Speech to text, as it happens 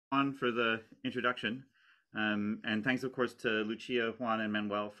Juan, for the introduction, and thanks, of course, to Lucia, Juan, and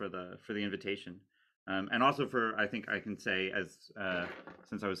Manuel for the invitation, and also for, I think I can say, as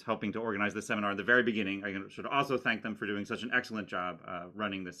since I was helping to organize the seminar at the very beginning, I should also thank them for doing such an excellent job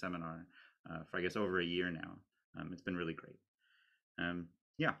running this seminar for, I guess, over a year now. It's been really great. Um,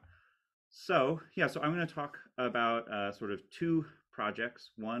 yeah. So I'm going to talk about sort of two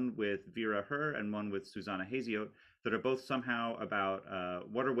projects, one with Vera Herr and one with Susanna Haziot, that are both somehow about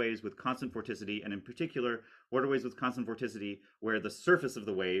waterways with constant vorticity, and in particular, waterways with constant vorticity where the surface of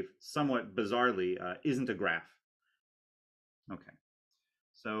the wave, somewhat bizarrely, isn't a graph. Okay.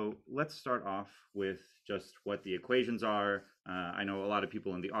 So let's start off with just what the equations are. I know a lot of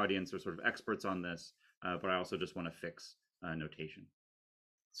people in the audience are sort of experts on this, but I also just want to fix notation.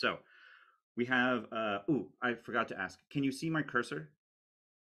 So we have, I forgot to ask, can you see my cursor?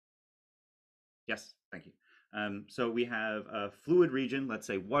 Yes, thank you. So we have a fluid region, let's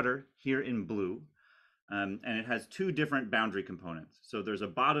say water, here in blue, and it has two different boundary components. So there's a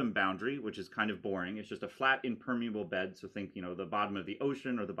bottom boundary, which is kind of boring. It's just a flat, impermeable bed. So think, the bottom of the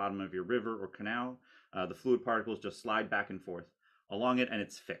ocean or the bottom of your river or canal. The fluid particles just slide back and forth along it, and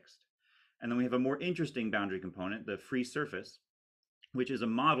it's fixed. And then we have a more interesting boundary component, the free surface, which is a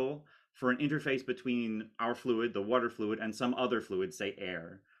model for an interface between our fluid, the water fluid, and some other fluid, say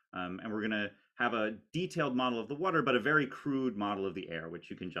air. And we're going to have a detailed model of the water, but a very crude model of the air,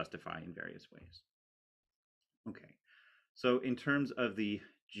 which you can justify in various ways. Okay, so in terms of the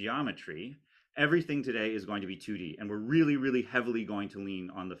geometry, everything today is going to be 2D, and we're really, really heavily going to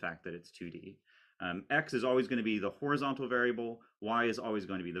lean on the fact that it's 2D. X is always going to be the horizontal variable, Y is always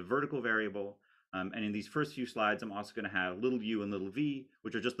going to be the vertical variable, and in these first few slides, I'm also going to have little u and little v,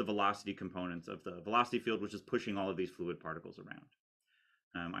 which are just the velocity components of the velocity field, which is pushing all of these fluid particles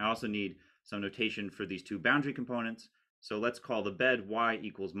around. I also need some notation for these two boundary components. So let's call the bed y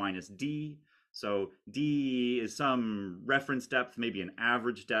equals minus d. So d is some reference depth, maybe an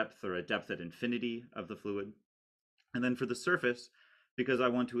average depth or a depth at infinity of the fluid. And then for the surface, because I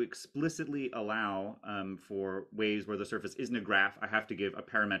want to explicitly allow for ways where the surface isn't a graph, I have to give a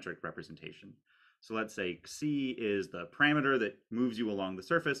parametric representation. So let's say C is the parameter that moves you along the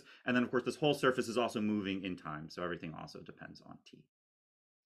surface. And then, of course, this whole surface is also moving in time. So everything also depends on T.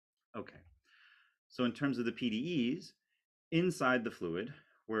 Okay. So in terms of the PDEs, inside the fluid,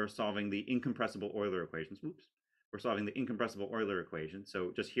 we're solving the incompressible Euler equations. Oops. We're solving the incompressible Euler equation.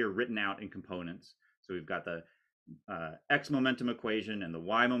 So just here written out in components. So we've got the x momentum equation and the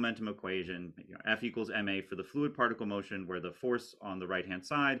y momentum equation, F equals ma for the fluid particle motion, where the force on the right-hand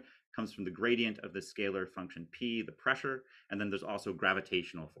side comes from the gradient of the scalar function p, the pressure, and then there's also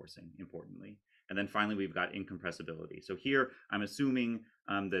gravitational forcing, importantly. And then finally, we've got incompressibility. So here, I'm assuming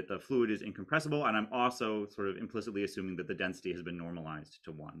that the fluid is incompressible, and I'm also sort of implicitly assuming that the density has been normalized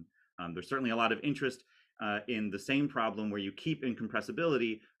to 1. There's certainly a lot of interest in the same problem where you keep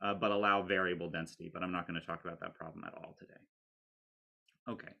incompressibility but allow variable density, but I'm not going to talk about that problem at all today.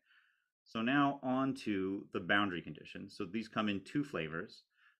 Okay, so now on to the boundary conditions. So these come in two flavors.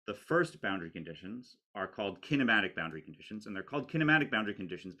 The first boundary conditions are called kinematic boundary conditions, and they're called kinematic boundary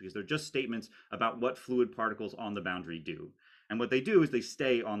conditions because they're just statements about what fluid particles on the boundary do. And what they do is they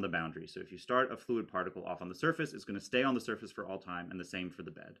stay on the boundary. So if you start a fluid particle off on the surface, it's going to stay on the surface for all time, and the same for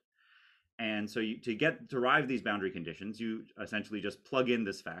the bed. And so to derive these boundary conditions, you essentially just plug in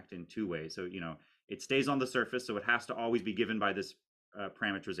this fact in two ways. So, it stays on the surface, so it has to always be given by this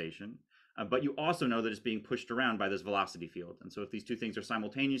parametrization. But you also know that it's being pushed around by this velocity field. And so if these two things are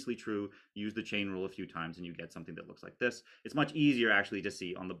simultaneously true, use the chain rule a few times and you get something that looks like this. It's much easier actually to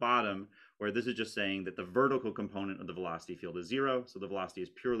see on the bottom, where this is just saying that the vertical component of the velocity field is 0. So the velocity is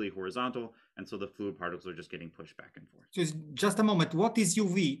purely horizontal. And so the fluid particles are just getting pushed back and forth. Just a moment. What is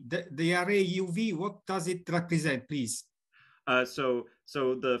UV? The array UV, what does it represent, please? So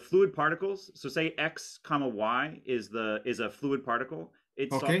the fluid particles, so say x comma y is a fluid particle. It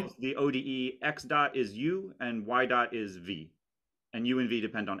solves the ODE. X dot is u and y dot is v, and u and v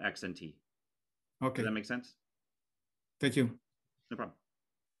depend on x and t. Okay. Does that make sense? Thank you. No problem.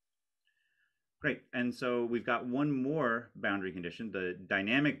 Great. And so we've got one more boundary condition, the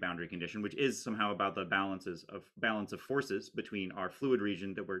dynamic boundary condition, which is somehow about the balance of forces between our fluid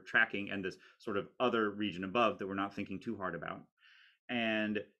region that we're tracking and this sort of other region above that we're not thinking too hard about.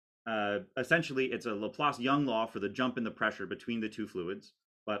 And essentially, it's a Laplace-Young law for the jump in the pressure between the two fluids.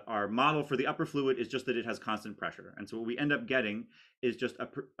 But our model for the upper fluid is just that it has constant pressure. And so what we end up getting is just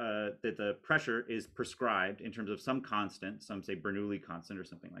that the pressure is prescribed in terms of some constant, some say Bernoulli constant or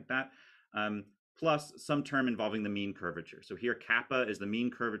something like that, plus some term involving the mean curvature. So here kappa is the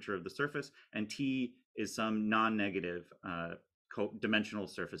mean curvature of the surface, and T is some non-negative dimensional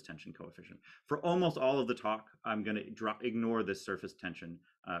surface tension coefficient. For almost all of the talk, I'm going to ignore this surface tension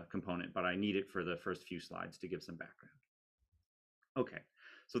component, but I need it for the first few slides to give some background. Okay,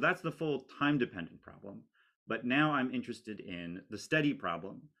 so that's the full time-dependent problem. But now I'm interested in the steady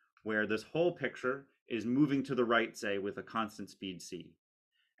problem, where this whole picture is moving to the right, say, with a constant speed c.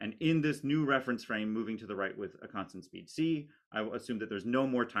 And in this new reference frame, moving to the right with a constant speed c, I will assume that there's no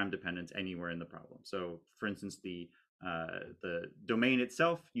more time dependence anywhere in the problem. So for instance, the domain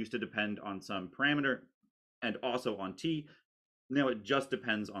itself used to depend on some parameter and also on t. Now it just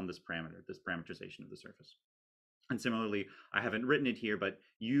depends on this parameter, this parameterization of the surface. And similarly, I haven't written it here, but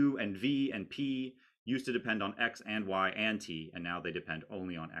u and v and p used to depend on x and y and t, and now they depend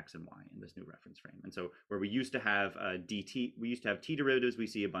only on x and y in this new reference frame. And so where we used to have dt, we used to have t derivatives, we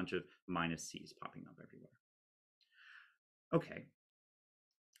see a bunch of minus c's popping up everywhere. Okay,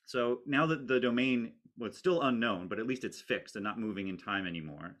 so now that the domain was still unknown, but at least it's fixed and not moving in time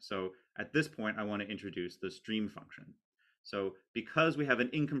anymore. So at this point, I want to introduce the stream function. So because we have an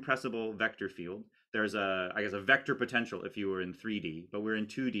incompressible vector field, there's I guess a vector potential if you were in 3D, but we're in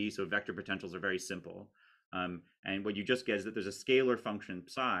 2D, so vector potentials are very simple. And what you just get is that there's a scalar function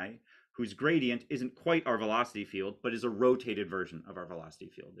psi whose gradient isn't quite our velocity field, but is a rotated version of our velocity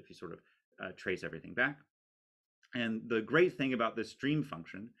field if you sort of trace everything back. And the great thing about this stream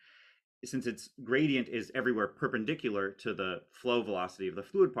function, since its gradient is everywhere perpendicular to the flow velocity of the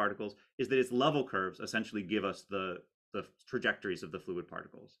fluid particles, is that its level curves essentially give us the trajectories of the fluid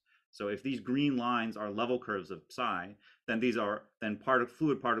particles. So if these green lines are level curves of psi, then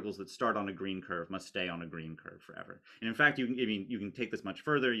fluid particles that start on a green curve must stay on a green curve forever. And in fact, you can take this much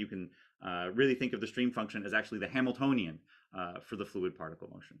further. You can really think of the stream function as actually the Hamiltonian for the fluid particle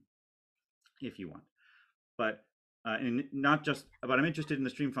motion, if you want. But I'm interested in the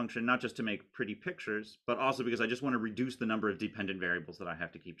stream function not just to make pretty pictures, but also because I just want to reduce the number of dependent variables that I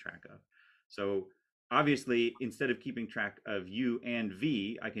have to keep track of. So obviously, instead of keeping track of u and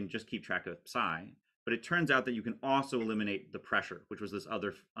v, I can just keep track of psi. But it turns out that you can also eliminate the pressure, which was this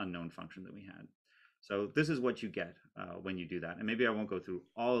other unknown function that we had. So this is what you get when you do that. And maybe I won't go through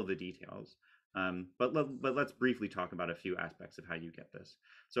all of the details, but let's briefly talk about a few aspects of how you get this.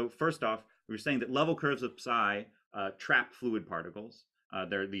 So first off, we were saying that level curves of psi trap fluid particles.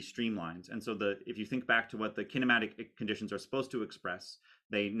 They're these streamlines. And so if you think back to what the kinematic conditions are supposed to express,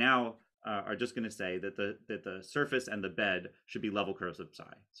 they now are just going to say that the surface and the bed should be level curves of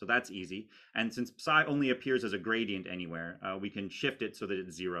psi. So that's easy. And since psi only appears as a gradient anywhere, we can shift it so that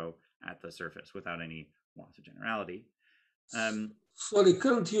it's zero at the surface without any loss of generality. Sorry,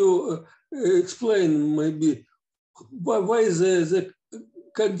 can't you explain maybe why the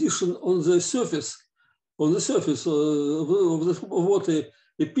condition on the surface of what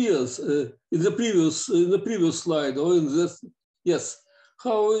appears in the previous slide or in this? Yes.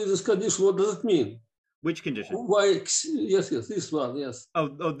 How is this condition? What does it mean? Which condition? Why? Yes, this one. Yes.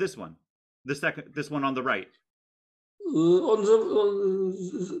 Oh, this one. This one on the right. On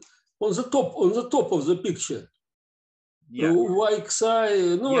the top of the picture. Yeah. Why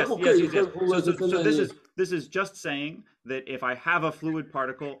psi? No. Yes, okay. yes. So this is just saying that if I have a fluid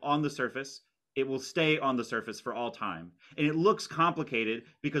particle on the surface, it will stay on the surface for all time. And it looks complicated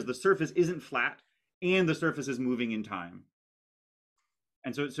because the surface isn't flat and the surface is moving in time.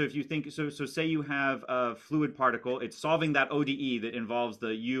 And so if you think, so say you have a fluid particle, it's solving that ODE that involves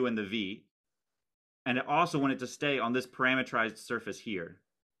the U and the V, and it also want it to stay on this parameterized surface here.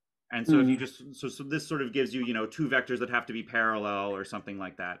 And so if you just, so this sort of gives you, two vectors that have to be parallel or something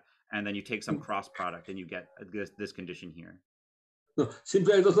like that. And then you take some cross product and you get this condition here. No,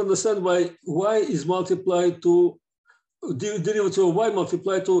 simply I don't understand why y is multiplied to, derivative of y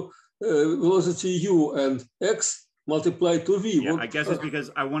multiplied to velocity u and x multiplied to v. Yeah, I guess it's because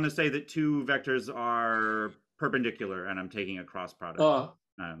I want to say that two vectors are perpendicular and I'm taking a cross product.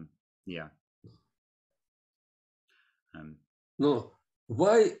 Yeah. No,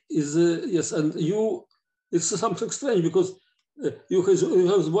 y is, yes, and u, it's something strange because you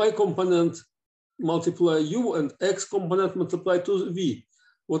have y component multiply u and x component multiply to v.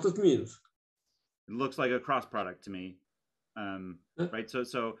 What it means? It looks like a cross product to me. Right,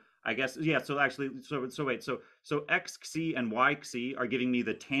 so I guess, yeah, so actually, so wait, so xc and yc are giving me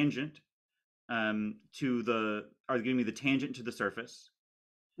the tangent to the surface,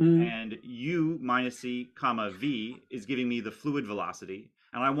 and u minus c comma v is giving me the fluid velocity,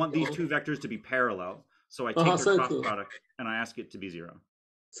 and I want these two vectors to be parallel, so I take their cross product and I ask it to be zero.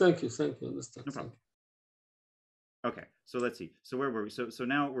 Thank you, understand. No problem. Okay, so let's see. So where were we? So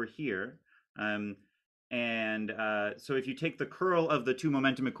now we're here. So if you take the curl of the two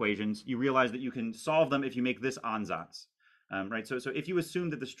momentum equations, you realize that you can solve them if you make this ansatz. right? So if you assume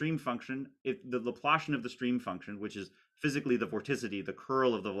that the stream function, if the Laplacian of the stream function, which is physically the vorticity, the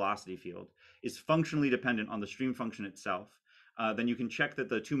curl of the velocity field, is functionally dependent on the stream function itself, then you can check that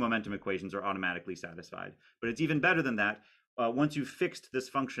the two momentum equations are automatically satisfied. But it's even better than that. Once you've fixed this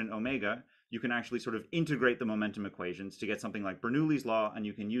function omega, you can actually sort of integrate the momentum equations to get something like Bernoulli's law, and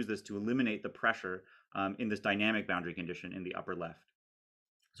you can use this to eliminate the pressure in this dynamic boundary condition in the upper left.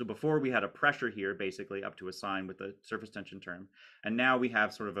 So before we had a pressure here, basically up to a sign with the surface tension term, and now we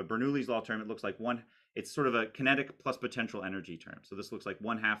have sort of a Bernoulli's law term. It looks like it's sort of a kinetic plus potential energy term. So this looks like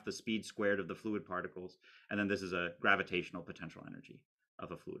 1/2 the speed squared of the fluid particles, and then this is a gravitational potential energy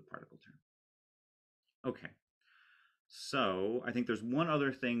of a fluid particle term. Okay. So I think there's one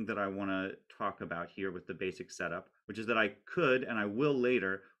other thing that I want to talk about here with the basic setup, which is that I could, and I will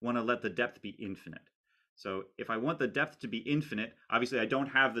later, want to let the depth be infinite. So if I want the depth to be infinite, obviously I don't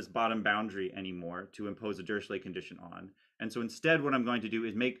have this bottom boundary anymore to impose a Dirichlet condition on. And so instead what I'm going to do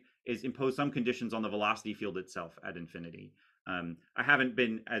is impose some conditions on the velocity field itself at infinity. I haven't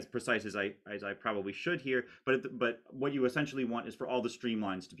been as precise as I probably should here, but what you essentially want is for all the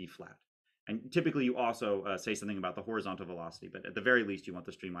streamlines to be flat. And typically you also say something about the horizontal velocity, but at the very least you want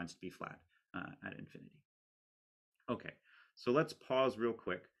the streamlines to be flat at infinity. Okay, so let's pause real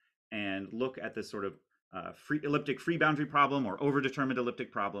quick and look at this sort of elliptic free boundary problem or overdetermined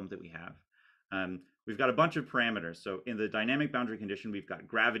elliptic problem that we have. We've got a bunch of parameters. So in the dynamic boundary condition, we've got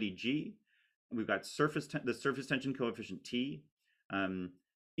gravity G, we've got the surface tension coefficient T.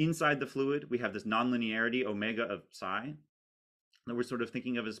 Inside the fluid, we have this nonlinearity omega of psi that we're sort of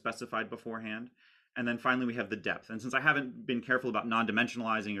thinking of as specified beforehand. And then finally, we have the depth. And since I haven't been careful about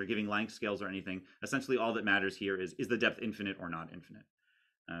non-dimensionalizing or giving length scales or anything, essentially all that matters here is the depth infinite or not infinite?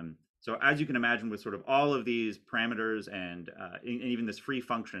 So as you can imagine, with sort of all of these parameters and even this free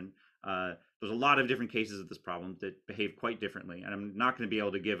function, there's a lot of different cases of this problem that behave quite differently. And I'm not going to be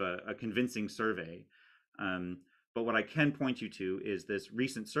able to give a convincing survey. But what I can point you to is this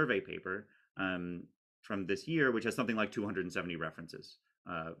recent survey paper from this year, which has something like 270 references,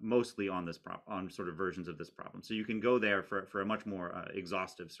 mostly on on sort of versions of this problem. So you can go there for a much more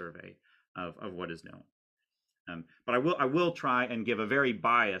exhaustive survey of what is known. But I will try and give a very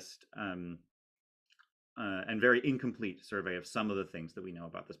biased and very incomplete survey of some of the things that we know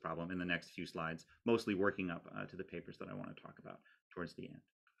about this problem in the next few slides, mostly working up to the papers that I want to talk about towards the end.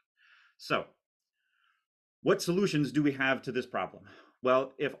 So what solutions do we have to this problem?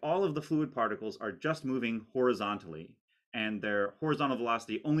 Well, if all of the fluid particles are just moving horizontally and their horizontal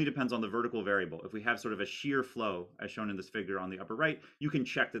velocity only depends on the vertical variable, if we have sort of a shear flow, as shown in this figure on the upper right, you can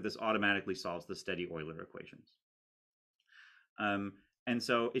check that this automatically solves the steady Euler equations. And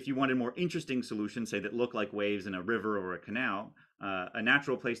so if you wanted more interesting solutions, say that look like waves in a river or a canal, a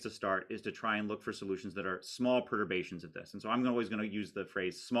natural place to start is to try and look for solutions that are small perturbations of this. And so I'm always going to use the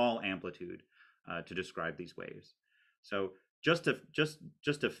phrase small amplitude to describe these waves. So just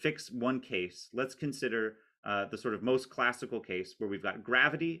to fix one case, let's consider the sort of most classical case where we've got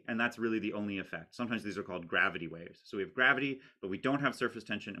gravity, and that's really the only effect. Sometimes these are called gravity waves. So we have gravity, but we don't have surface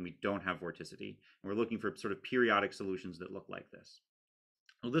tension and we don't have vorticity. And we're looking for sort of periodic solutions that look like this.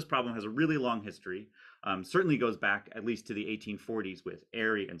 Well, this problem has a really long history, certainly goes back at least to the 1840s with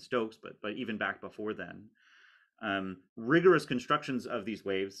Airy and Stokes, but even back before then. Rigorous constructions of these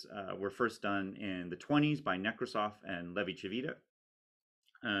waves were first done in the 20s by Nekrasov and Levi-Civita.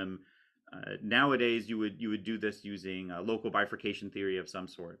 Nowadays, you would do this using a local bifurcation theory of some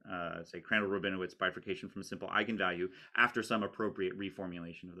sort, say Crandall-Rabinowitz bifurcation from a simple eigenvalue after some appropriate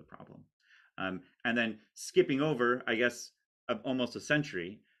reformulation of the problem. And then skipping over, I guess, almost a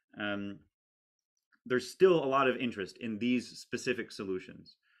century, there's still a lot of interest in these specific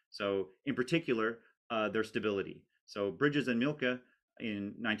solutions. So in particular, their stability. So Bridges and Milke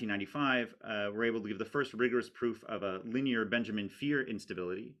in 1995 were able to give the first rigorous proof of a linear Benjamin Fehr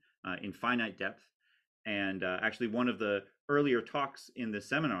instability in finite depth. And actually one of the earlier talks in this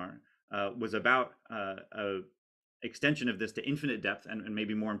seminar was about a extension of this to infinite depth and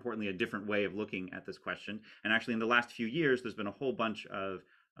maybe more importantly, a different way of looking at this question. And actually in the last few years, there's been a whole bunch of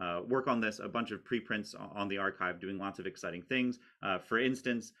work on this, a bunch of preprints on the archive doing lots of exciting things. For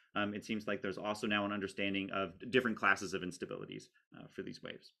instance, it seems like there's also now an understanding of different classes of instabilities for these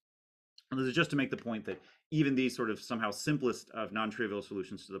waves. And this is just to make the point that even these sort of somehow simplest of non-trivial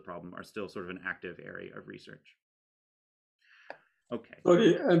solutions to the problem are still sort of an active area of research. Okay.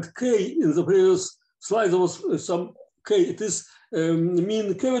 Sorry, and K in the previous slide, there was some K. It is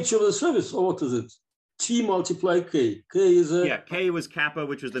mean curvature of the surface, or what is it? T multiply K. K is a... Yeah, K was kappa,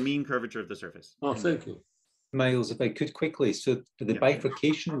 which was the mean curvature of the surface. Oh, thank you. Miles, if I could quickly, so for the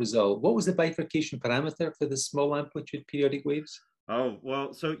bifurcation result, what was the bifurcation parameter for the small amplitude periodic waves? Oh,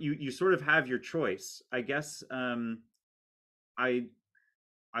 well, so you sort of have your choice. I guess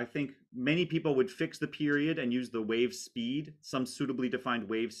I think many people would fix the period and use the wave speed, some suitably defined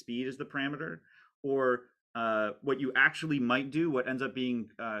wave speed as the parameter. Or what you actually might do, what ends up being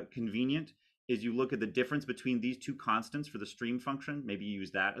convenient, is you look at the difference between these two constants for the stream function. Maybe you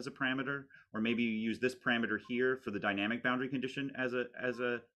use that as a parameter, or maybe you use this parameter here for the dynamic boundary condition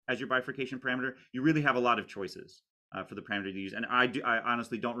as your bifurcation parameter. You really have a lot of choices for the parameter to use, and I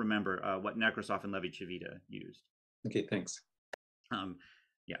honestly don't remember what Nekrasov and Levy-Civita used. Okay, thanks.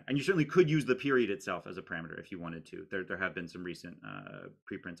 Yeah, and you certainly could use the period itself as a parameter if you wanted to. There have been some recent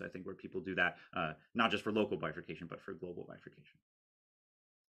preprints, I think, where people do that, not just for local bifurcation, but for global bifurcation.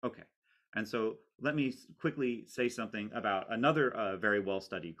 Okay, and so let me quickly say something about another very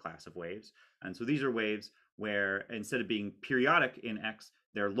well-studied class of waves. And so these are waves where instead of being periodic in X,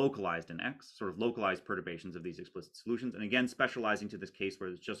 they're localized in X, sort of localized perturbations of these explicit solutions. And again, specializing to this case where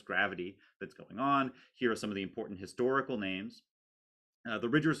it's just gravity that's going on. Here are some of the important historical names. The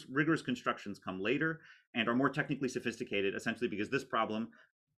rigorous constructions come later and are more technically sophisticated, essentially because this problem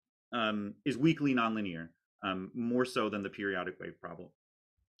is weakly nonlinear, more so than the periodic wave problem.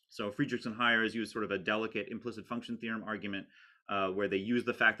 So Friedrichs and Heyer has used sort of a delicate implicit function theorem argument where they use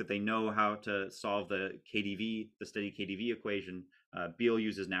the fact that they know how to solve the KdV, the steady KdV equation. Beal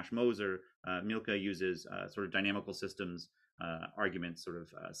uses Nash-Moser. Mielke uses sort of dynamical systems arguments, sort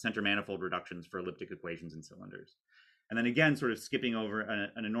of center manifold reductions for elliptic equations in cylinders. And then again, sort of skipping over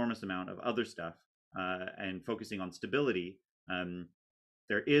an enormous amount of other stuff and focusing on stability,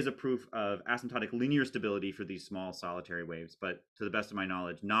 there is a proof of asymptotic linear stability for these small solitary waves, but to the best of my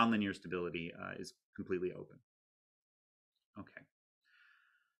knowledge, nonlinear stability is completely open. Okay.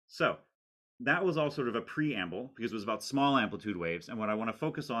 So that was all sort of a preamble because it was about small amplitude waves. And what I want to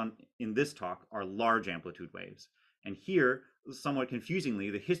focus on in this talk are large amplitude waves. And here, somewhat confusingly,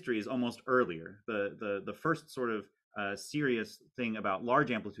 the history is almost earlier. The first sort of serious thing about large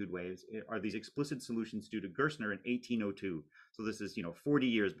amplitude waves are these explicit solutions due to Gerstner in 1802. So this is 40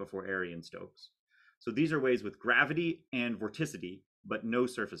 years before Airy and Stokes. So these are waves with gravity and vorticity, but no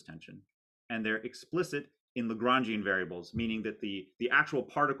surface tension. And they're explicit in Lagrangian variables, meaning that the actual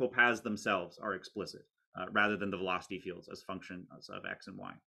particle paths themselves are explicit rather than the velocity fields as functions of x and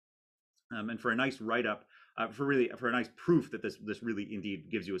y. And for a nice write-up, for a nice proof that this really indeed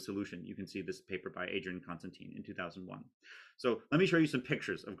gives you a solution, you can see this paper by Adrian Constantine in 2001. So let me show you some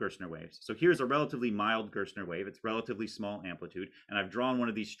pictures of Gerstner waves. So here's a relatively mild Gerstner wave. It's relatively small amplitude, and I've drawn one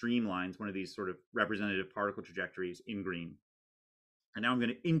of these streamlines, one of these sort of representative particle trajectories in green. And now I'm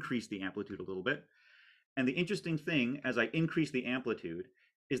going to increase the amplitude a little bit. And the interesting thing, as I increase the amplitude,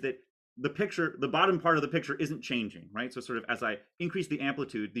 is that the bottom part of the picture isn't changing, right? So sort of as I increase the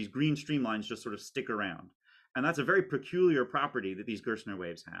amplitude, these green streamlines just sort of stick around. And that's a very peculiar property that these Gerstner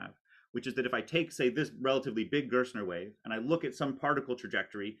waves have, which is that if I take, say, this relatively big Gerstner wave, and I look at some particle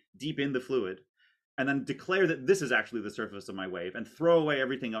trajectory deep in the fluid, and then declare that this is actually the surface of my wave, and throw away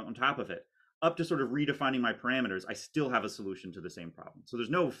everything on top of it, up to sort of redefining my parameters, I still have a solution to the same problem. So there's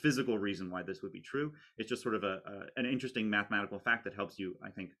no physical reason why this would be true. It's just sort of an interesting mathematical fact that helps you, I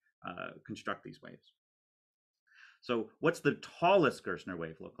think, construct these waves. So what's the tallest Gerstner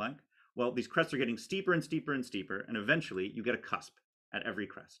wave look like? Well, these crests are getting steeper and steeper and steeper, and eventually you get a cusp at every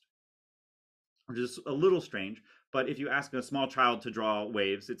crest, which is a little strange. But if you ask a small child to draw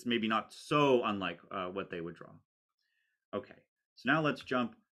waves, it's maybe not so unlike what they would draw. Okay, so now let's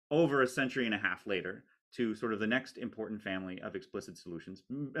jump over a century and a half later to sort of the next important family of explicit solutions.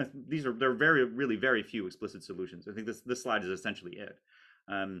 There are really very few explicit solutions. I think this slide is essentially it.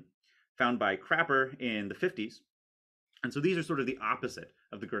 Found by Crapper in the 50s. And so these are sort of the opposite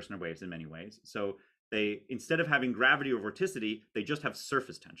of the Gerstner waves in many ways. So they, instead of having gravity or vorticity, they just have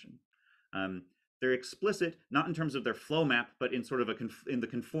surface tension. They're explicit, not in terms of their flow map, but in sort of in the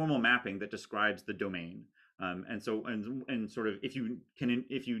conformal mapping that describes the domain. And sort of if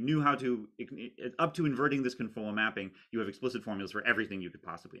you knew how to, up to inverting this conformal mapping, you have explicit formulas for everything you could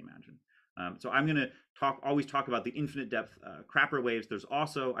possibly imagine. So I'm going to always talk about the infinite depth Crapper waves. There's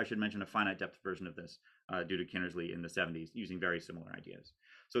also, I should mention, a finite depth version of this due to Kinnersley in the 70s using very similar ideas.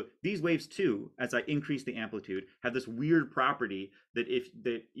 So these waves too, as I increase the amplitude, have this weird property that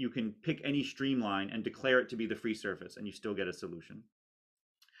that you can pick any streamline and declare it to be the free surface and you still get a solution.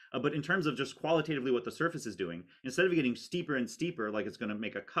 But in terms of just qualitatively what the surface is doing, instead of getting steeper and steeper like it's going to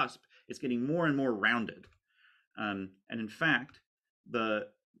make a cusp, it's getting more and more rounded. And in fact, the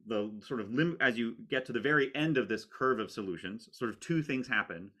sort of as you get to the very end of this curve of solutions, sort of two things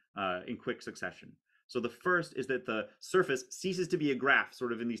happen in quick succession. So the first is that the surface ceases to be a graph,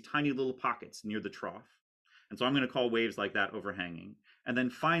 sort of in these tiny little pockets near the trough. And so I'm going to call waves like that overhanging. And then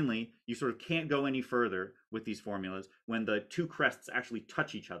finally, you sort of can't go any further with these formulas when the two crests actually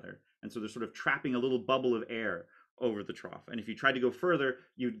touch each other. And so they're sort of trapping a little bubble of air over the trough. And if you tried to go further,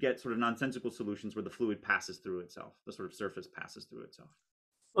 you'd get sort of nonsensical solutions where the fluid passes through itself, the sort of surface passes through itself.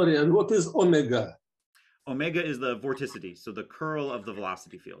 Sorry, and what is omega? Omega is the vorticity, so the curl of the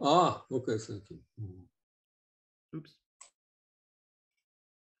velocity field. Ah, okay, thank you. Oops.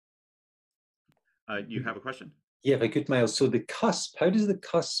 You have a question? Yeah, if I could, Miles. So the cusp, how does the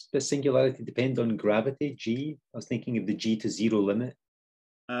cusp singularity depend on gravity, G? I was thinking of the G to zero limit.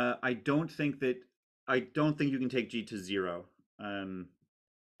 I don't think you can take G to zero and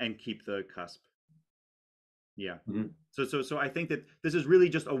keep the cusp. Yeah. Mm-hmm. So I think that this is really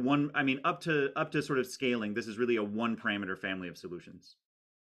just a one. I mean, up to sort of scaling, this is really a one parameter family of solutions.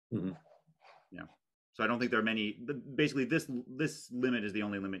 Mm-hmm. Yeah. So I don't think there are many. Basically, this limit is the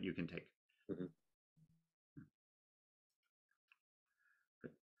only limit you can take. Mm-hmm.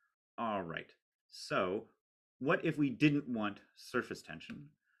 All right. So what if we didn't want surface tension?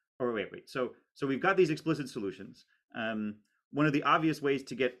 Or wait. So we've got these explicit solutions. One of the obvious ways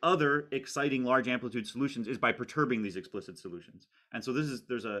to get other exciting large amplitude solutions is by perturbing these explicit solutions. And so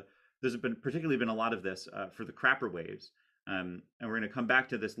there's particularly been a lot of this for the Crapper waves. And we're going to come back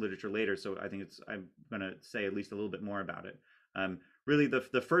to this literature later. So I think I'm going to say at least a little bit more about it. Really,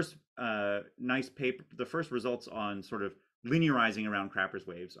 the first nice paper, the first results on sort of linearizing around Crapper's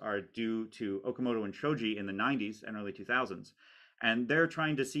waves are due to Okamoto and Shoji in the 90s and early 2000s. And they're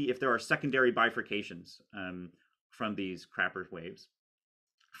trying to see if there are secondary bifurcations from these Crapper waves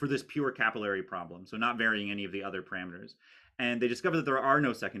for this pure capillary problem, so not varying any of the other parameters. And they discover that there are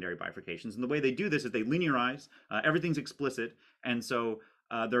no secondary bifurcations. And the way they do this is they linearize, everything's explicit, and so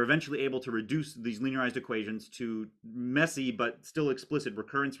they're eventually able to reduce these linearized equations to messy but still explicit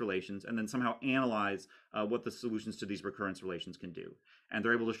recurrence relations, and then somehow analyze what the solutions to these recurrence relations can do. And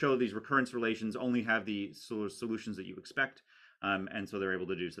they're able to show these recurrence relations only have the sort of solutions that you expect. And so they're able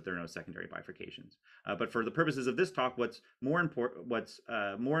to deduce that there are no secondary bifurcations. But for the purposes of this talk, what's more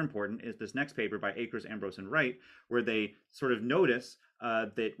important is this next paper by Akers, Ambrose, and Wright, where they sort of notice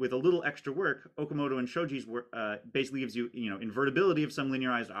that with a little extra work, Okamoto and Shoji's work basically gives you, invertibility of some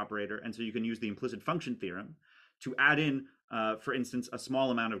linearized operator, and so you can use the implicit function theorem to add in, for instance, a small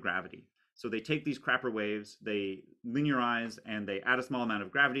amount of gravity. So they take these Crapper waves, they linearize, and they add a small amount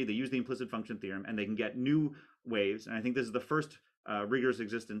of gravity. They use the implicit function theorem, and they can get new waves. And I think this is the first rigorous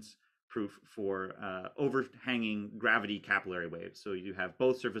existence proof for overhanging gravity capillary waves. So you have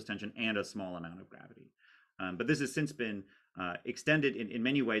both surface tension and a small amount of gravity. But this has since been extended in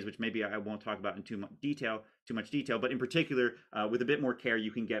many ways, which maybe I won't talk about in too much detail. But in particular, with a bit more care,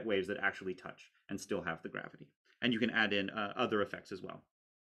 you can get waves that actually touch and still have the gravity. And you can add in other effects as well.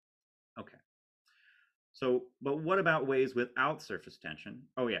 Okay. So, but what about waves without surface tension?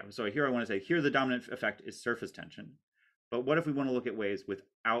 Oh yeah, so here I want to say, here the dominant effect is surface tension. But what if we want to look at waves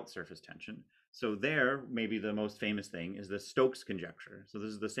without surface tension? So there, maybe the most famous thing is the Stokes conjecture. So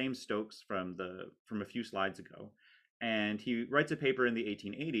this is the same Stokes from a few slides ago. And he writes a paper in the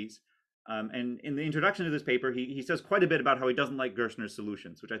 1880s. And in the introduction to this paper, he says quite a bit about how he doesn't like Gerstner's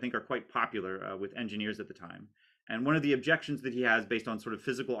solutions, which I think are quite popular with engineers at the time. And one of the objections that he has based on sort of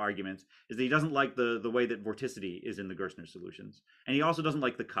physical arguments is that he doesn't like the way that vorticity is in the Gerstner solutions. And he also doesn't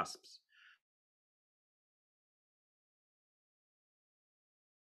like the cusps.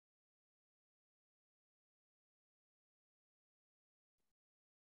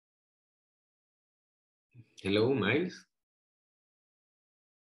 Hello, Miles.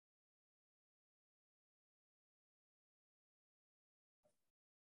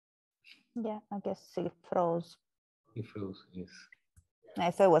 Yeah, I guess it froze. It froze, yes. I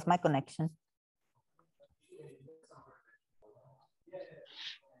thought it was my connection.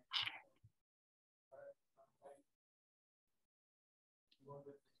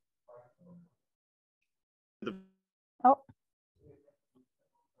 Oh.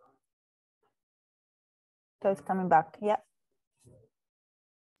 So it's coming back, yeah.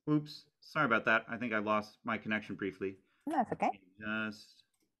 Oops, sorry about that. I think I lost my connection briefly. No, that's okay. Just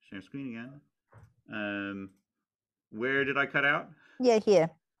share screen again. Where did I cut out? Yeah, here.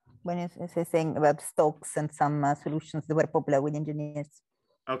 When it's saying about Stokes and some solutions that were popular with engineers.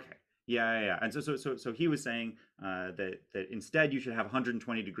 Okay. Yeah. And so he was saying that instead you should have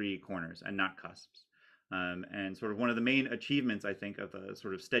 120-degree corners and not cusps. And sort of one of the main achievements, I think, of a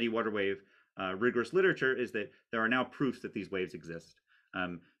sort of steady water wave rigorous literature is that there are now proofs that these waves exist.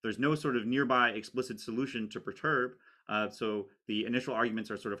 There's no sort of nearby explicit solution to perturb, So the initial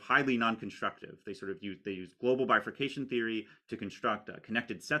arguments are sort of highly non-constructive. They use global bifurcation theory to construct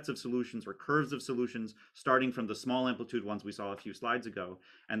connected sets of solutions or curves of solutions, starting from the small amplitude ones we saw a few slides ago,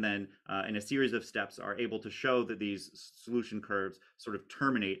 and then in a series of steps are able to show that these solution curves sort of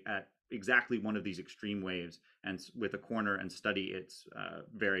terminate at exactly one of these extreme waves and with a corner and study its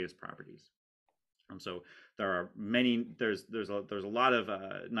various properties. So there are many, there's a lot of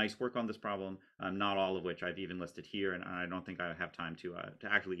nice work on this problem, not all of which I've even listed here, and I don't think I have time to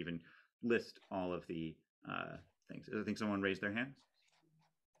actually even list all of the things. I think someone raised their hand.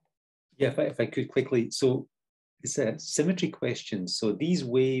 Yeah, if I could quickly, so it's a symmetry question. So these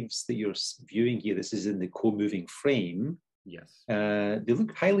waves that you're viewing here, this is in the co-moving frame. Yes. They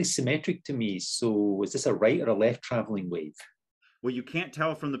look highly symmetric to me. So is this a right or a left traveling wave? Well, you can't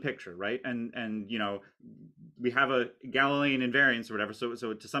tell from the picture, right? And you know, we have a Galilean invariance or whatever,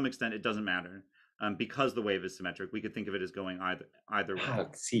 so to some extent it doesn't matter because the wave is symmetric. We could think of it as going either way.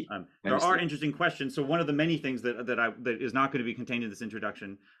 See, there are interesting questions. So one of the many things that is not going to be contained in this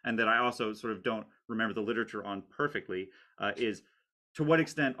introduction, and that I also sort of don't remember the literature on perfectly, is to what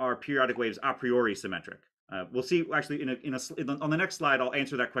extent are periodic waves a priori symmetric? We'll see. Actually, on the next slide, I'll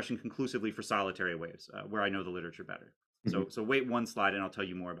answer that question conclusively for solitary waves, where I know the literature better. So wait one slide and I'll tell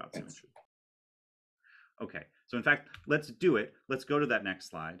you more about symmetry. Okay, so in fact, let's do it. Let's go to that next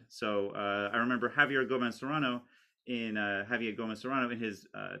slide. So I remember Javier Gomez-Serrano in his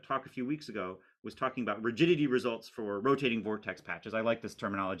talk a few weeks ago was talking about rigidity results for rotating vortex patches. I like this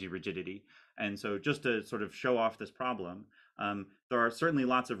terminology, rigidity. And so just to sort of show off this problem, there are certainly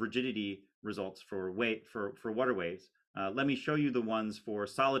lots of rigidity results for water waves. Let me show you the ones for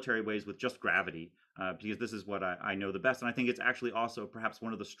solitary waves with just gravity, because this is what I know the best. And I think it's actually also perhaps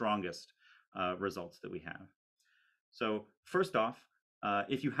one of the strongest results that we have. So first off,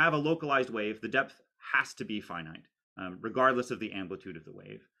 if you have a localized wave, the depth has to be finite, regardless of the amplitude of the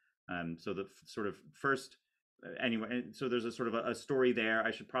wave. So the sort of first, anyway, so there's a sort of a story there.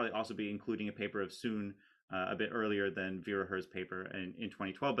 I should probably also be including a paper of Soon a bit earlier than Vera Herr's paper in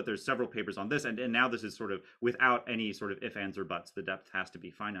 2012, but there's several papers on this, and now this is sort of without any sort of ifs, ands, or buts. The depth has to be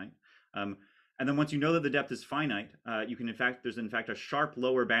finite. And then once you know that the depth is finite, there's in fact a sharp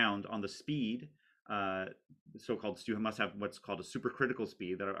lower bound on the speed, you must have what's called a supercritical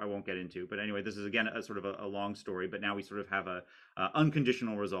speed that I won't get into. But anyway, this is again a sort of a long story, but now we sort of have a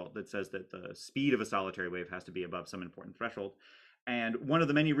unconditional result that says that the speed of a solitary wave has to be above some important threshold. And one of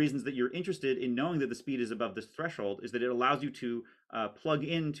the many reasons that you're interested in knowing that the speed is above this threshold is that it allows you to plug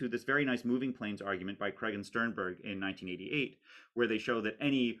into this very nice moving planes argument by Craig and Sternberg in 1988, where they show that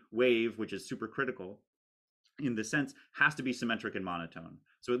any wave which is supercritical in this sense has to be symmetric and monotone.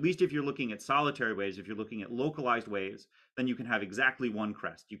 So at least if you're looking at solitary waves, if you're looking at localized waves, then you can have exactly one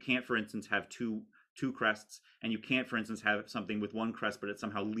crest. You can't, for instance, have two crests, and you can't, for instance, have something with one crest but it's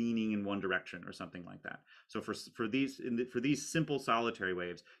somehow leaning in one direction or something like that. So for these simple solitary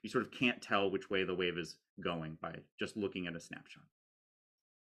waves, you sort of can't tell which way the wave is going by just looking at a snapshot.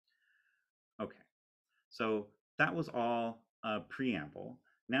 Okay, so that was all preamble.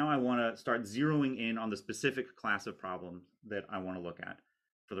 Now I want to start zeroing in on the specific class of problems that I want to look at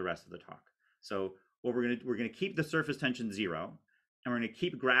for the rest of the talk. So what we're going to keep the surface tension 0, and we're going to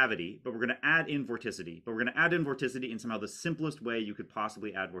keep gravity, but we're going to add in vorticity. But we're going to add in vorticity in somehow the simplest way you could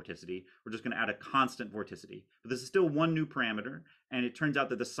possibly add vorticity. We're just going to add a constant vorticity. But this is still one new parameter, and it turns out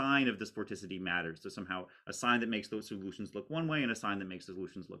that the sign of this vorticity matters. So somehow a sign that makes those solutions look one way and a sign that makes the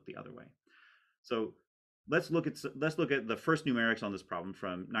solutions look the other way. So let's look at the first numerics on this problem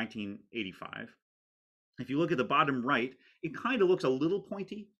from 1985. If you look at the bottom right, it kind of looks a little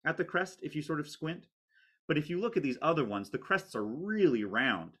pointy at the crest if you sort of squint. But if you look at these other ones, the crests are really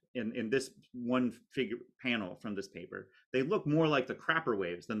round in this one figure panel from this paper. They look more like the Crapper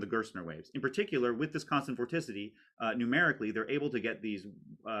waves than the Gerstner waves. In particular, with this constant vorticity, numerically, they're able to get these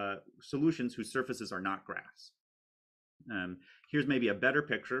solutions whose surfaces are not graphs. Here's maybe a better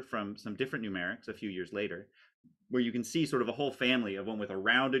picture from some different numerics a few years later, where you can see sort of a whole family of one with a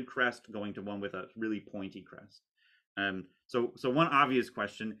rounded crest going to one with a really pointy crest. So one obvious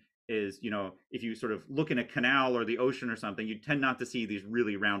question is, if you sort of look in a canal or the ocean or something, you tend not to see these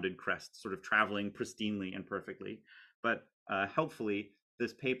really rounded crests sort of traveling pristinely and perfectly. But helpfully,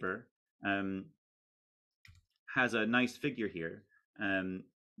 this paper has a nice figure here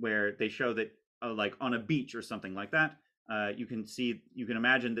where they show that like on a beach or something like that, you can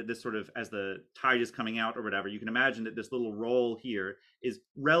imagine that this sort of, as the tide is coming out or whatever, you can imagine that this little roll here is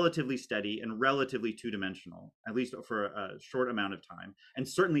relatively steady and relatively two-dimensional, at least for a short amount of time. And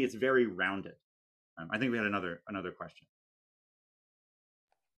certainly it's very rounded. I think we had another question.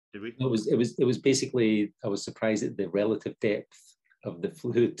 Did we? No, it was basically, I was surprised at the relative depth of the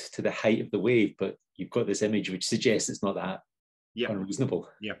fluid to the height of the wave, but you've got this image which suggests it's not that unreasonable.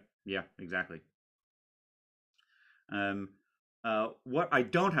 Yeah, exactly. What I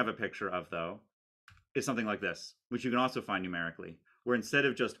don't have a picture of, though, is something like this, which you can also find numerically, where instead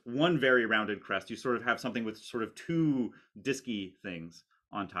of just one very rounded crest, you sort of have something with sort of two disky things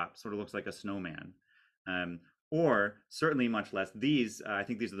on top, sort of looks like a snowman. Or certainly much less these, I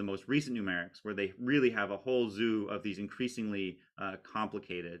think these are the most recent numerics, where they really have a whole zoo of these increasingly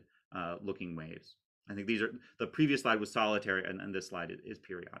complicated looking waves. I think these are, the previous slide was solitary, and this slide is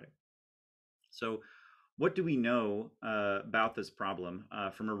periodic. So what do we know about this problem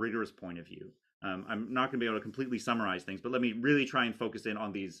from a rigorous point of view? I'm not going to be able to completely summarize things, but let me really try and focus in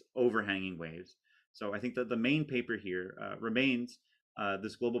on these overhanging waves. So I think that the main paper here remains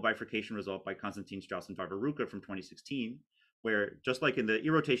this global bifurcation result by Konstantin Strauss and Varvaruka from 2016, where just like in the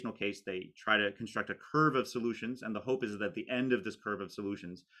irrotational case, they try to construct a curve of solutions, and the hope is that at the end of this curve of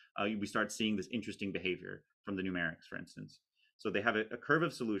solutions, we start seeing this interesting behavior from the numerics, for instance. So they have a curve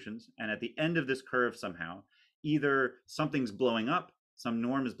of solutions, and at the end of this curve somehow, either something's blowing up, some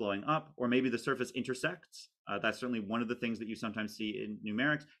norm is blowing up, or maybe the surface intersects. That's certainly one of the things that you sometimes see in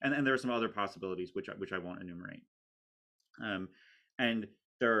numerics, and there are some other possibilities which I won't enumerate. And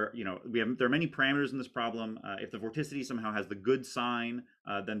there are many parameters in this problem. If the vorticity somehow has the good sign,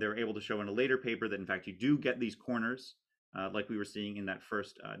 then they're able to show in a later paper that in fact you do get these corners, like we were seeing in that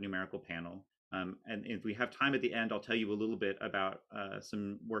first numerical panel. And if we have time at the end, I'll tell you a little bit about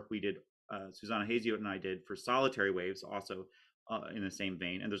some work we did, Susanna Haziot and I did, for solitary waves, also in the same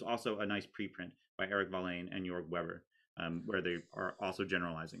vein. And there's also a nice preprint by Eric Valane and Jörg Weber, where they are also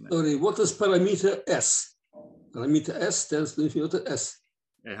generalizing this. Sorry, what is parameter S? Parameter S stands for infinity S.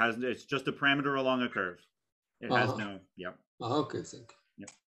 It's just a parameter along a curve. It has no, yep. Okay, thank you.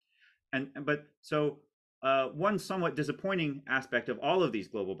 Yep. But so one somewhat disappointing aspect of all of these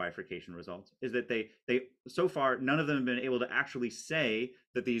global bifurcation results is that they so far none of them have been able to actually say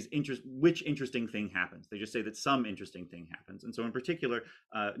that which interesting thing happens. They just say that some interesting thing happens. And so in particular,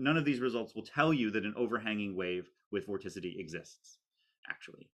 none of these results will tell you that an overhanging wave with vorticity exists,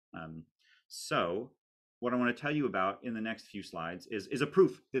 actually. So what I want to tell you about in the next few slides is a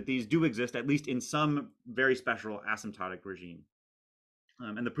proof that these do exist, at least in some very special asymptotic regime.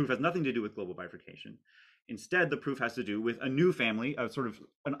 And the proof has nothing to do with global bifurcation. Instead, the proof has to do with a new family of sort of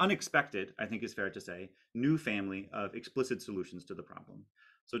an unexpected, I think is fair to say, new family of explicit solutions to the problem.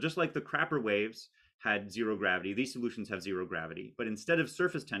 So just like the Crapper waves had zero gravity, these solutions have zero gravity. But instead of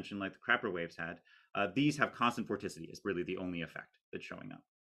surface tension like the Crapper waves had, these have constant vorticity is really the only effect that's showing up.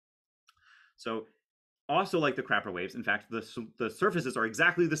 So also like the Crapper waves, in fact, the surfaces are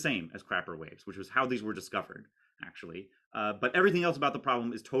exactly the same as Crapper waves, which was how these were discovered, actually. But everything else about the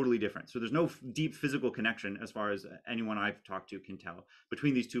problem is totally different. So there's no deep physical connection, as far as anyone I've talked to can tell,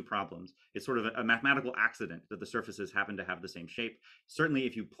 between these two problems. It's sort of a mathematical accident that the surfaces happen to have the same shape. Certainly,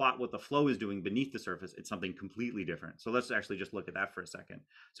 if you plot what the flow is doing beneath the surface, it's something completely different. So let's actually just look at that for a second.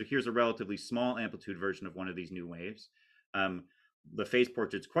 So here's a relatively small amplitude version of one of these new waves. The phase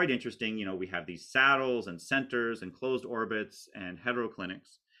portrait's quite interesting. You know, we have these saddles and centers and closed orbits and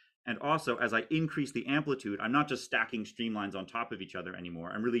heteroclinics. And also, as I increase the amplitude, I'm not just stacking streamlines on top of each other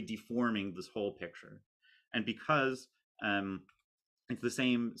anymore. I'm really deforming this whole picture. And because it's the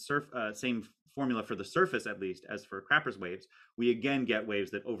same formula for the surface, at least, as for Crapper's waves, we again get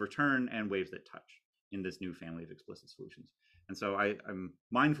waves that overturn and waves that touch in this new family of explicit solutions. And so I'm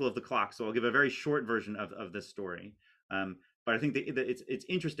mindful of the clock, so I'll give a very short version of this story. But I think that it's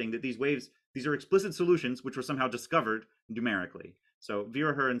interesting that these waves, these are explicit solutions which were somehow discovered numerically. So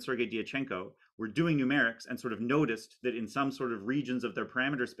Vera Her and Sergei Dyachenko were doing numerics and sort of noticed that in some sort of regions of their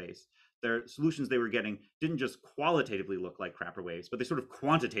parameter space, their solutions they were getting didn't just qualitatively look like Crapper waves, but they sort of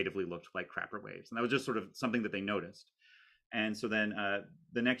quantitatively looked like Crapper waves. And that was just sort of something that they noticed. And so then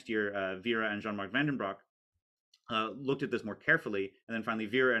the next year, Vera and Jean-Marc Vandenbroek looked at this more carefully, and then finally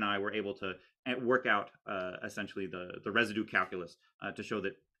Vera and I were able to work out essentially the residue calculus to show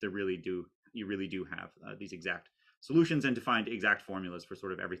that you really do have these exact solutions and to find exact formulas for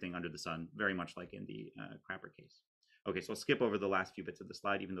sort of everything under the sun, very much like in the Crapper case. Okay, so I'll skip over the last few bits of the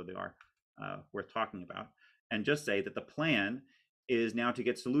slide, even though they are worth talking about, and just say that the plan is now to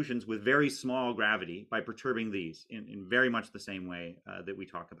get solutions with very small gravity by perturbing these in very much the same way that we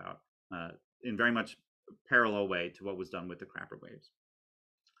talk about, in very much parallel way to what was done with the Crapper waves.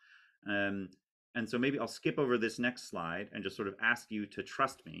 And so maybe I'll skip over this next slide and just sort of ask you to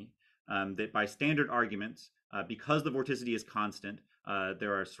trust me that by standard arguments, because the vorticity is constant,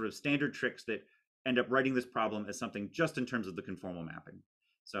 there are sort of standard tricks that end up writing this problem as something just in terms of the conformal mapping.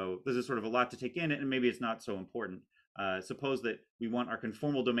 So this is sort of a lot to take in, and maybe it's not so important. Suppose that we want our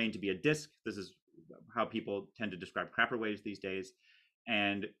conformal domain to be a disk. This is how people tend to describe Crapper waves these days.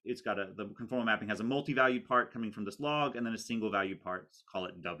 And it's got the conformal mapping has a multi-valued part coming from this log, and then a single valued part, call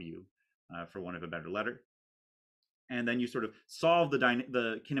it W for want of a better letter. And then you sort of solve the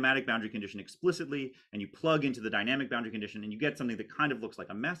kinematic boundary condition explicitly, and you plug into the dynamic boundary condition, and you get something that kind of looks like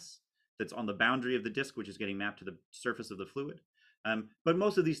a mess that's on the boundary of the disk, which is getting mapped to the surface of the fluid. But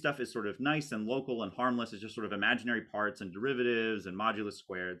most of these stuff is sort of nice and local and harmless. It's just sort of imaginary parts and derivatives and modulus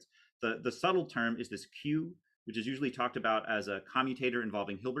squareds. The subtle term is this Q, which is usually talked about as a commutator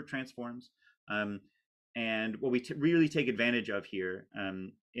involving Hilbert transforms. And what we really take advantage of here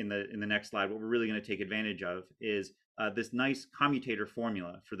in the next slide, what we're really going to take advantage of is this nice commutator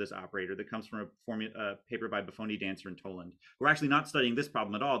formula for this operator that comes from a paper by Buffoni, Dancer, and Toland. We're actually not studying this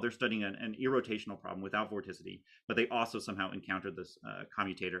problem at all. They're studying an irrotational problem without vorticity, but they also somehow encountered this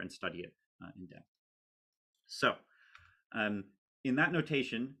commutator and study it in depth. So in that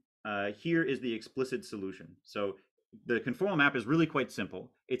notation, here is the explicit solution. So the conformal map is really quite simple.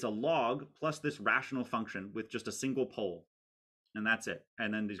 It's a log plus this rational function with just a single pole, and that's it.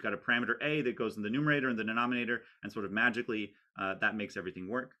 And then there's got a parameter a that goes in the numerator and the denominator, and sort of magically that makes everything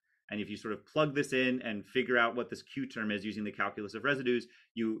work. And if you sort of plug this in and figure out what this Q term is using the calculus of residues,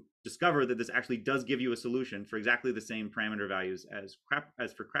 you discover that this actually does give you a solution for exactly the same parameter values as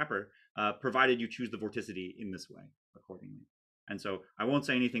for Crapper, provided you choose the vorticity in this way accordingly. And so I won't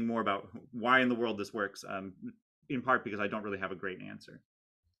say anything more about why in the world this works, in part because I don't really have a great answer.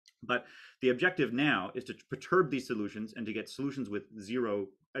 But the objective now is to perturb these solutions and to get solutions with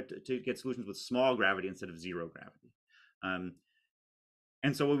small gravity instead of zero gravity.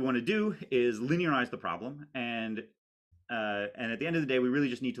 And so what we want to do is linearize the problem, and at the end of the day, we really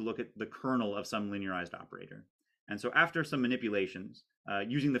just need to look at the kernel of some linearized operator. And so after some manipulations,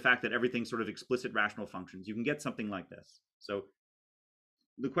 using the fact that everything's sort of explicit rational functions, you can get something like this. So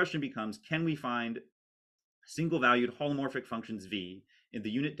the question becomes, can we find single-valued holomorphic functions V in the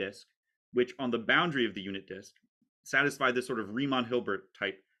unit disk, which on the boundary of the unit disk satisfy this sort of Riemann-Hilbert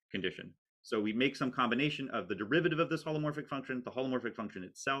type condition? So we make some combination of the derivative of this holomorphic function, the holomorphic function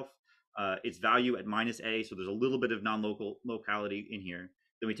itself, its value at -a, so there's a little bit of non-locality in here.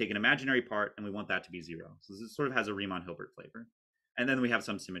 Then we take an imaginary part and we want that to be 0. So this sort of has a Riemann-Hilbert flavor. And then we have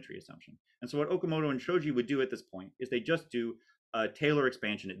some symmetry assumption. And so what Okamoto and Shoji would do at this point is they just do a Taylor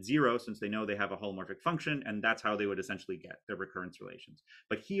expansion at 0, since they know they have a holomorphic function, and that's how they would essentially get their recurrence relations.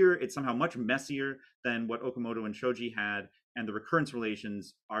 But here it's somehow much messier than what Okamoto and Shoji had, and the recurrence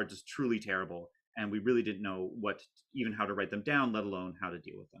relations are just truly terrible, and we really didn't know even how to write them down, let alone how to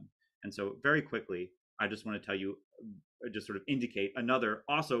deal with them. And so very quickly, I just want to tell you, just sort of indicate another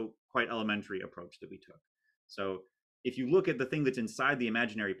also quite elementary approach that we took. So if you look at the thing that's inside the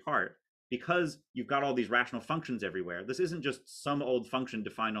imaginary part, because you've got all these rational functions everywhere, this isn't just some old function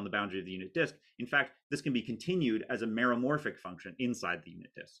defined on the boundary of the unit disk. In fact, this can be continued as a meromorphic function inside the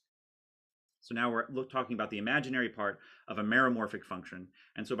unit disk. So now we're talking about the imaginary part of a meromorphic function.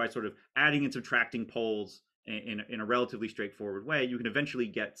 And so by sort of adding and subtracting poles in a relatively straightforward way, you can eventually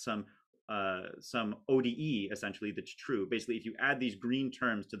get some ODE essentially that's true. Basically, if you add these green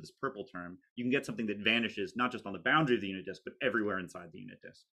terms to this purple term, you can get something that vanishes not just on the boundary of the unit disk, but everywhere inside the unit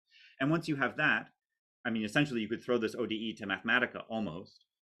disk. And once you have that, I mean, essentially you could throw this ODE to Mathematica almost,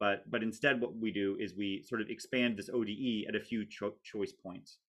 but instead what we do is we sort of expand this ODE at a few choice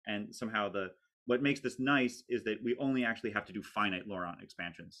points. And somehow what makes this nice is that we only actually have to do finite Laurent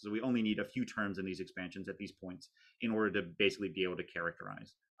expansions. So we only need a few terms in these expansions at these points in order to basically be able to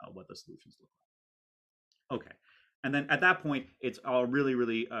characterize what the solutions look like. Okay. And then at that point, it's all really,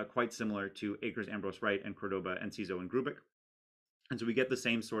 really quite similar to Akers, Ambrose, Wright, and Cordoba, and Cizo, and Grubik. And so we get the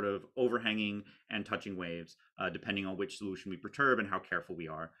same sort of overhanging and touching waves, depending on which solution we perturb and how careful we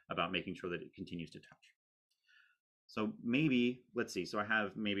are about making sure that it continues to touch. So maybe, let's see, so I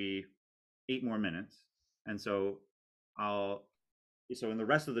have maybe 8 more minutes. And so in the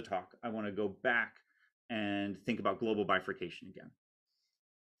rest of the talk, I want to go back and think about global bifurcation again.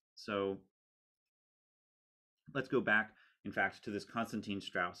 So let's go back, in fact, to this Konstantin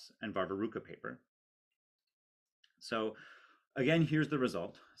Strauss and Varvaruka paper. So again, here's the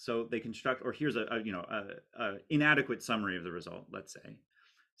result. So they construct, or here's a inadequate summary of the result, let's say.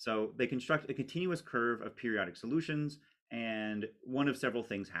 So they construct a continuous curve of periodic solutions, and one of several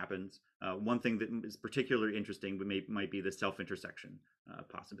things happens. One thing that is particularly interesting might be the self-intersection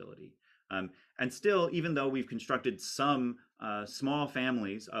possibility. And still, even though we've constructed some small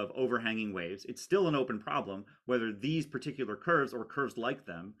families of overhanging waves, it's still an open problem whether these particular curves or curves like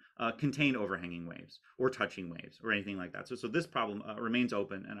them contain overhanging waves or touching waves or anything like that. So this problem remains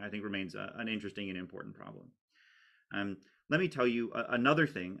open, and I think remains an interesting and important problem. Let me tell you another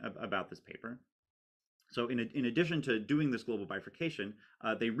thing about this paper. So in addition to doing this global bifurcation,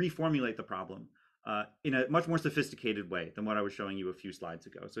 they reformulate the problem in a much more sophisticated way than what I was showing you a few slides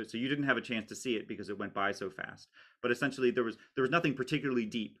ago. So you didn't have a chance to see it because it went by so fast. But essentially, there was nothing particularly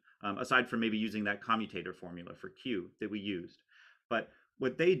deep aside from maybe using that commutator formula for Q that we used. But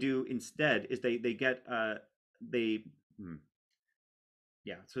what they do instead is it's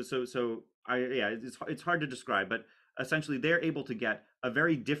hard to describe, but essentially they're able to get a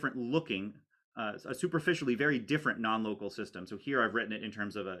very different looking, a superficially very different non-local system. So here I've written it in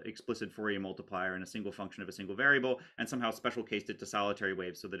terms of an explicit Fourier multiplier and a single function of a single variable, and somehow special cased it to solitary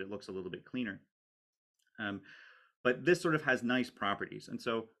waves so that it looks a little bit cleaner. But this sort of has nice properties. And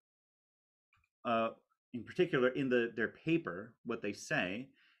so in particular in their paper, what they say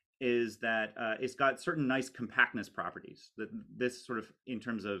is that it's got certain nice compactness properties. That this sort of in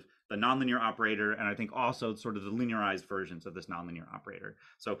terms of the nonlinear operator, and I think also sort of the linearized versions of this nonlinear operator.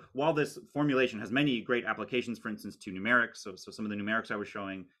 So while this formulation has many great applications, for instance, to numerics, so some of the numerics I was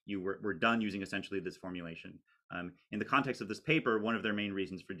showing you were done using essentially this formulation. In the context of this paper, one of their main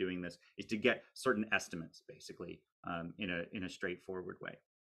reasons for doing this is to get certain estimates, basically, in a straightforward way.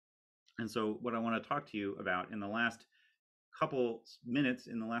 And so what I want to talk to you about in the last couple minutes,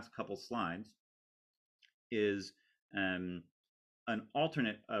 in the last couple slides, is an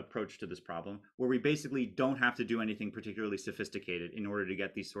alternate approach to this problem where we basically don't have to do anything particularly sophisticated in order to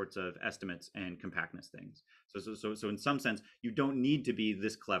get these sorts of estimates and compactness things. So in some sense, you don't need to be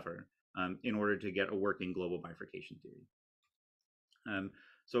this clever in order to get a working global bifurcation theory.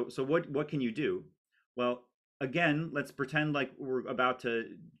 So what can you do? Well, again, let's pretend like we're about to.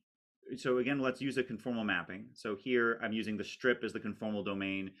 So again, let's use a conformal mapping. So here I'm using the strip as the conformal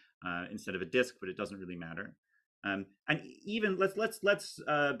domain instead of a disk, but it doesn't really matter. And even let's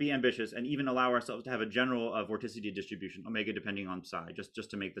be ambitious and even allow ourselves to have a general vorticity distribution, omega depending on psi, just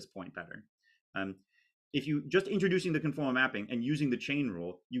to make this point better. If you just introducing the conformal mapping and using the chain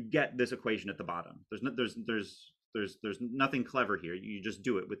rule, you get this equation at the bottom. There's nothing clever here. You just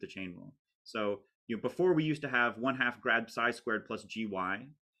do it with the chain rule. So before we used to have 1/2 grad psi squared plus gy.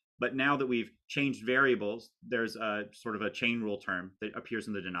 But now that we've changed variables, there's a sort of a chain rule term that appears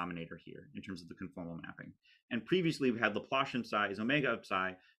in the denominator here in terms of the conformal mapping. And previously we had Laplacian psi is omega of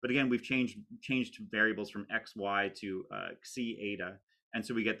psi, but again, we've changed variables from x, y to xi eta. And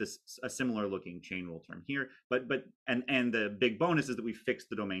so we get a similar looking chain rule term here. But the big bonus is that we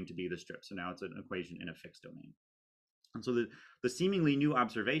fixed the domain to be the strip. So now it's an equation in a fixed domain. And so the seemingly new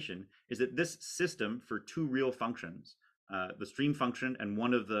observation is that this system for two real functions, the stream function and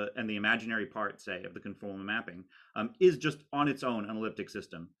the imaginary part, say, of the conformal mapping, is just on its own an elliptic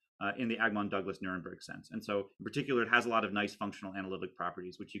system in the Agmon-Douglas-Nuremberg sense. And so in particular, it has a lot of nice functional analytic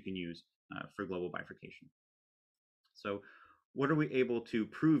properties, which you can use for global bifurcation. So what are we able to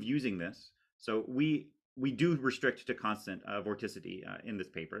prove using this? So we do restrict to constant vorticity in this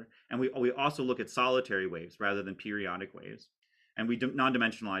paper. And we also look at solitary waves rather than periodic waves. And we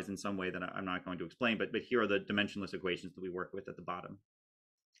non-dimensionalize in some way that I'm not going to explain, but here are the dimensionless equations that we work with at the bottom.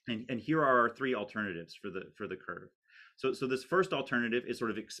 And here are our three alternatives for the curve. So this first alternative is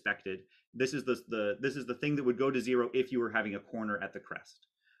sort of expected. This is the thing that would go to zero if you were having a corner at the crest.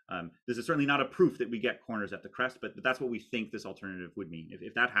 This is certainly not a proof that we get corners at the crest, but that's what we think this alternative would mean.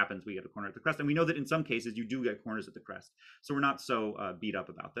 If that happens, we get a corner at the crest. And we know that in some cases you do get corners at the crest. So we're not so beat up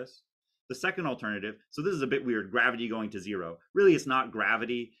about this. The second alternative, so this is a bit weird, gravity going to zero. Really, it's not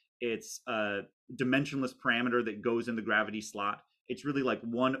gravity. It's a dimensionless parameter that goes in the gravity slot. It's really like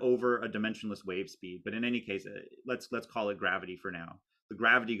 1 over a dimensionless wave speed. But in any case, let's call it gravity for now. The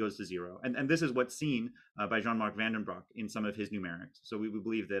gravity goes to zero. And this is what's seen by Jean-Marc van den Broek in some of his numerics. So we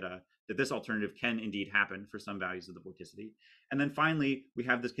believe that this alternative can indeed happen for some values of the vorticity. And then finally, we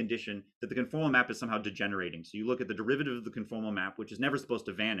have this condition that the conformal map is somehow degenerating. So you look at the derivative of the conformal map, which is never supposed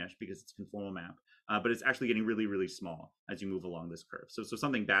to vanish because it's a conformal map, but it's actually getting really, really small as you move along this curve. So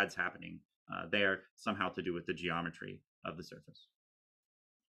something bad's happening there, somehow to do with the geometry of the surface.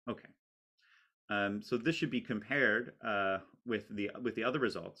 Okay. So this should be compared with the other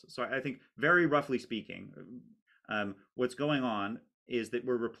results. So I think very roughly speaking, what's going on is that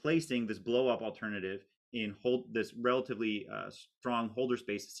we're replacing this blow up alternative in this relatively strong Holder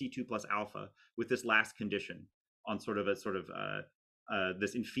space C2 plus alpha with this last condition. on sort of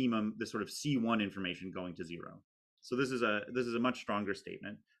this infimum, this sort of C1 information going to 0. So this is a much stronger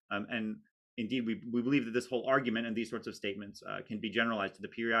statement, and indeed we believe that this whole argument and these sorts of statements can be generalized to the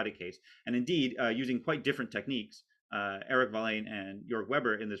periodic case, and indeed using quite different techniques. Eric Valane and Jörg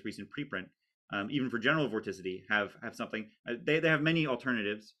Weber in this recent preprint, even for general vorticity, have something. They have many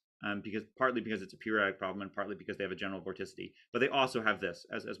alternatives, partly because it's a periodic problem and partly because they have a general vorticity. But they also have this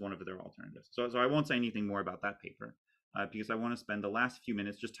as one of their alternatives. So I won't say anything more about that paper because I want to spend the last few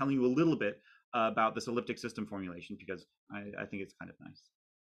minutes just telling you a little bit about this elliptic system formulation because I think it's kind of nice.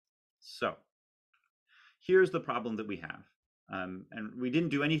 So here's the problem that we have. And we didn't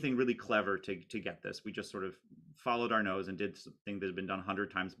do anything really clever to get this. We just sort of followed our nose and did something that has been done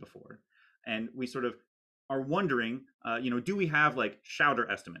 100 times before. And we sort of are wondering, do we have like Schauder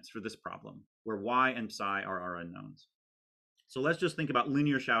estimates for this problem where y and psi are our unknowns? So let's just think about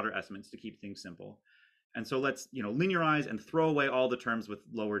linear Schauder estimates to keep things simple. And so let's linearize and throw away all the terms with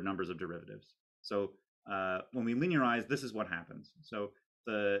lower numbers of derivatives. So when we linearize, this is what happens. So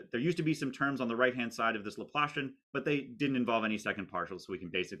there used to be some terms on the right-hand side of this Laplacian, but they didn't involve any second partials, so we can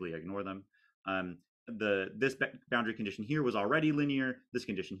basically ignore them. This boundary condition here was already linear. This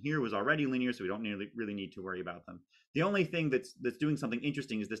condition here was already linear, so we don't really need to worry about them. The only thing that's doing something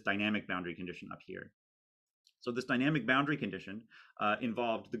interesting is this dynamic boundary condition up here. So this dynamic boundary condition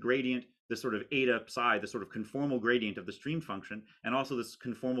involved the gradient, this sort of eta psi, the sort of conformal gradient of the stream function, and also this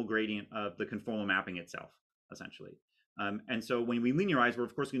conformal gradient of the conformal mapping itself, essentially. And so when we linearize, we're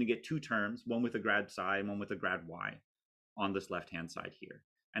of course going to get two terms, one with a grad psi and one with a grad y on this left-hand side here.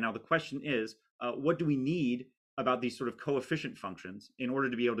 And now the question is, what do we need about these sort of coefficient functions in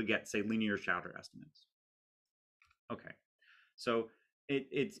order to be able to get, say, linear Schauder estimates? Okay, so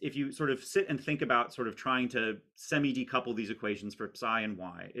it's if you sort of sit and think about sort of trying to semi-decouple these equations for psi and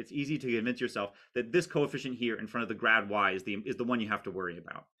y, it's easy to convince yourself that this coefficient here in front of the grad y is the one you have to worry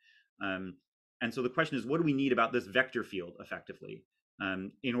about. And so the question is, what do we need about this vector field effectively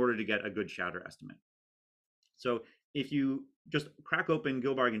in order to get a good Schauder estimate? So if you just crack open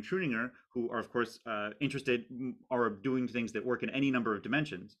Gilbarg and Truninger, who are of course interested or doing things that work in any number of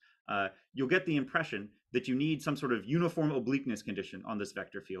dimensions, you'll get the impression that you need some sort of uniform obliqueness condition on this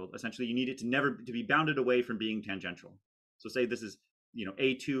vector field. Essentially, you need it to be bounded away from being tangential. So say this is,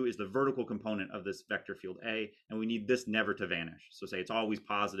 A2 is the vertical component of this vector field A, and we need this never to vanish. So say it's always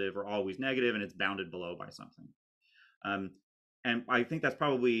positive or always negative, and it's bounded below by something. And I think that's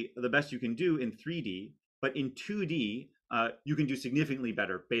probably the best you can do in 3D, but in 2D, you can do significantly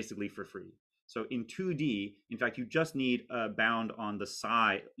better, basically for free. So in 2D, in fact, you just need a bound on the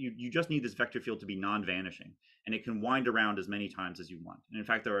side. You just need this vector field to be non-vanishing, and it can wind around as many times as you want. And in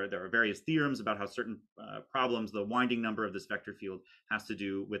fact, there are various theorems about how certain problems, the winding number of this vector field has to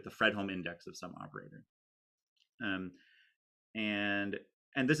do with the Fredholm index of some operator. And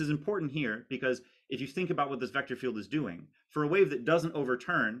this is important here because if you think about what this vector field is doing, for a wave that doesn't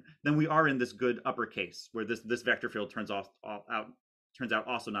overturn, then we are in this good upper case where this vector field turns out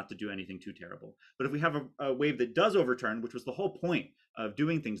also not to do anything too terrible. But if we have a wave that does overturn, which was the whole point of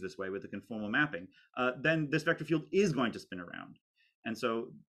doing things this way with the conformal mapping, then this vector field is going to spin around. And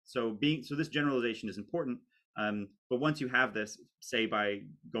so this generalization is important. But once you have this, say by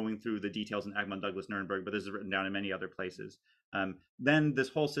going through the details in Agman Douglas Nuremberg, but this is written down in many other places, then this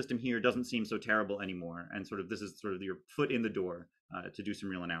whole system here doesn't seem so terrible anymore. And this is sort of your foot in the door to do some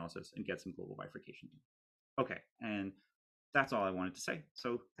real analysis and get some global bifurcation. Okay, and that's all I wanted to say.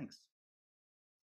 So thanks.